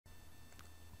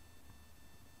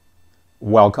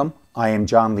Welcome, I am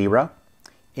John Lira,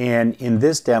 and in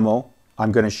this demo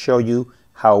I'm going to show you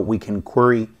how we can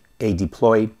query a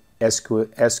deployed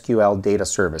SQL Data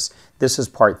Service. This is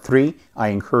part 3. I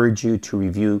encourage you to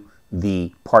review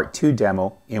the part 2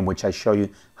 demo in which I show you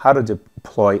how to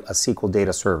deploy a SQL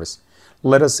Data Service.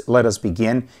 Let us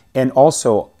begin, and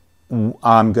also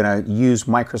I'm going to use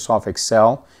Microsoft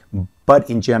Excel, but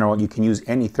in general you can use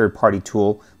any third-party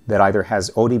tool that either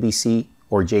has ODBC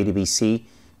or JDBC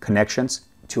connections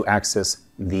to access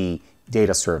the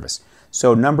data service.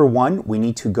 So number one, we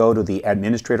need to go to the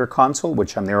administrator console,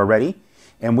 which I'm there already,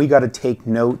 and we got to take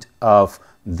note of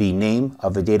the name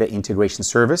of the data integration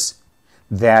service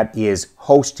that is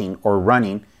hosting or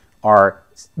running our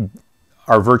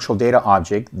virtual data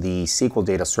object, the SQL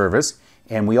data service,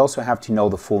 and we also have to know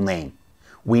the full name.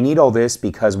 We need all this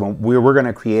because when we're going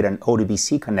to create an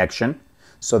ODBC connection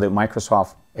so that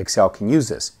Microsoft Excel can use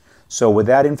this. So with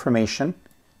that information,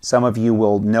 some of you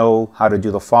will know how to do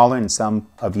the following, and some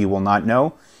of you will not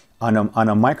know. On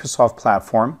a Microsoft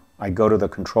platform, I go to the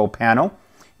control panel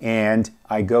and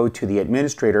I go to the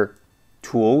administrator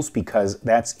tools because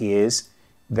that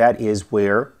is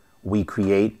where we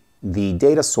create the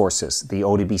data sources, the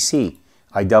ODBC.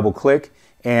 I double click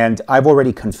and I've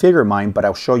already configured mine, but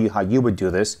I'll show you how you would do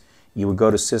this. You would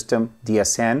go to System,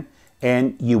 DSN,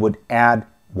 and you would add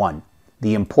one.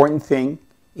 The important thing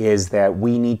is that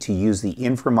we need to use the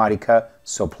Informatica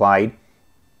supplied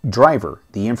driver,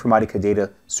 the Informatica Data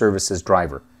Services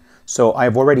driver. So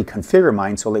I've already configured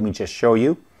mine, so let me just show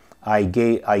you. I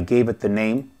gave it the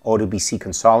name ODBC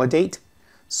Consolidate.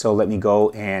 So let me go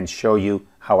and show you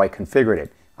how I configured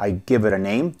it. I give it a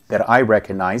name that I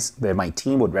recognize, that my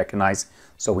team would recognize,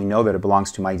 so we know that it belongs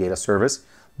to my data service.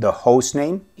 The host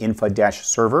name,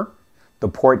 info-server, the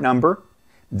port number,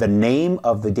 the name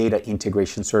of the data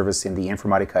integration service in the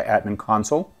Informatica admin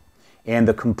console, and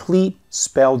the complete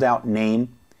spelled out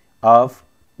name of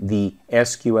the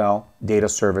SQL data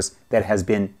service that has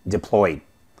been deployed.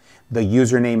 The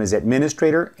username is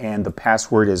administrator and the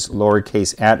password is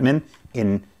lowercase admin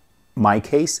in my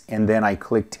case, and then I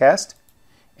click test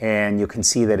and you can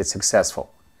see that it's successful.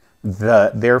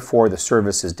 Therefore the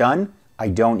service is done. I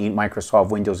don't need Microsoft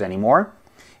Windows anymore.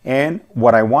 And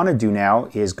what I want to do now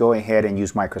is go ahead and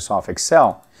use Microsoft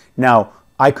Excel. Now,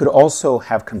 I could also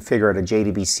have configured a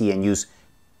JDBC and use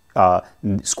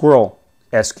SQL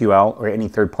SQL or any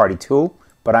third-party tool,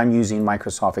 but I'm using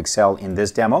Microsoft Excel in this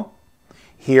demo.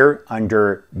 Here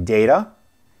under Data,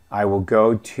 I will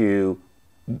go to,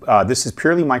 this is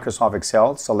purely Microsoft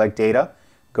Excel, select Data,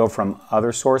 go from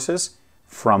Other Sources,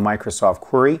 from Microsoft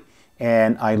Query,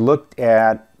 and I looked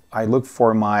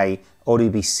for my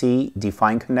ODBC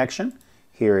defined connection.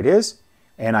 Here it is,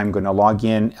 and I'm going to log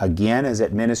in again as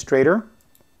administrator.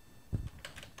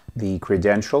 The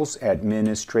credentials,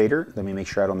 administrator. Let me make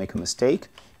sure I don't make a mistake,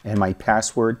 and my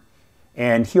password.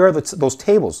 And here are those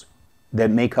tables that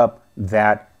make up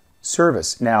that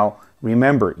service. Now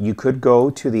remember, you could go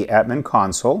to the admin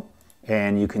console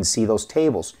and you can see those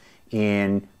tables.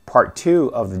 In part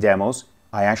 2 of the demos,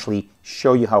 I actually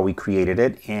show you how we created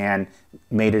it and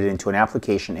made it into an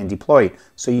application and deployed.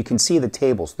 So you can see the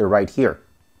tables, they're right here.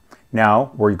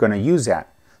 Now we're going to use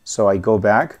that. So I go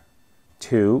back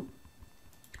to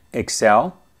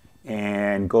Excel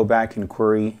and go back and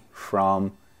query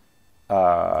from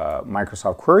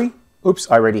Microsoft Query. Oops,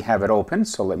 I already have it open,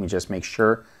 so let me just make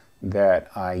sure that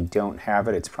I don't have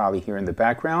it. It's probably here in the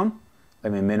background.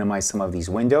 Let me minimize some of these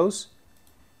windows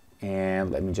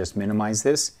and let me just minimize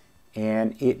this.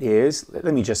 And it is,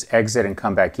 let me just exit and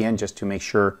come back in just to make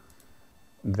sure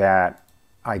that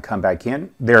I come back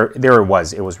in. There it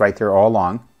was right there all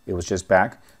along. It was just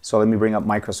back. So let me bring up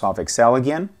Microsoft Excel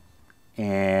again,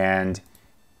 and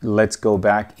let's go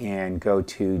back and go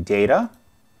to Data,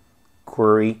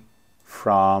 Query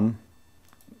from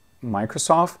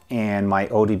Microsoft, and my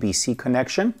ODBC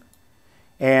connection.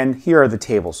 And here are the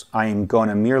tables. I am going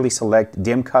to merely select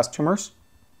DIM customers.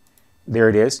 There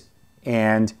it is.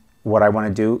 And what I want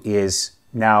to do is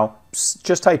now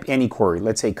just type any query.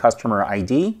 Let's say customer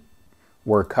ID,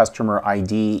 where customer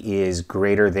ID is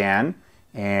greater than,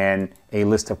 and a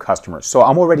list of customers. So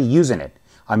I'm already using it.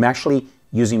 I'm actually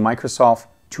using Microsoft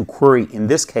to query, in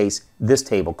this case, this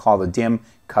table called the DIM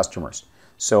customers.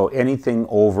 So anything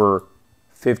over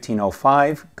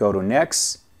 1505, go to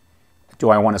next. Do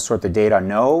I want to sort the data?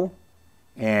 No.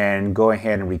 And go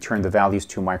ahead and return the values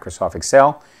to Microsoft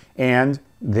Excel. And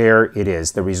there it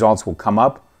is. The results will come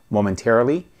up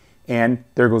momentarily, and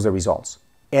there goes the results.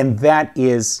 And that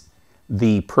is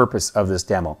the purpose of this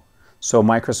demo. So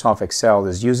Microsoft Excel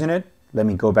is using it. Let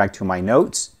me go back to my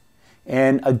notes.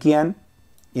 And again,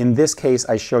 In this case,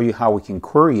 I show you how we can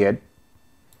query it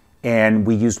and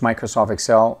we used Microsoft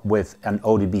Excel with an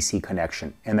ODBC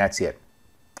connection, and that's it.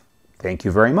 Thank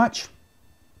you very much.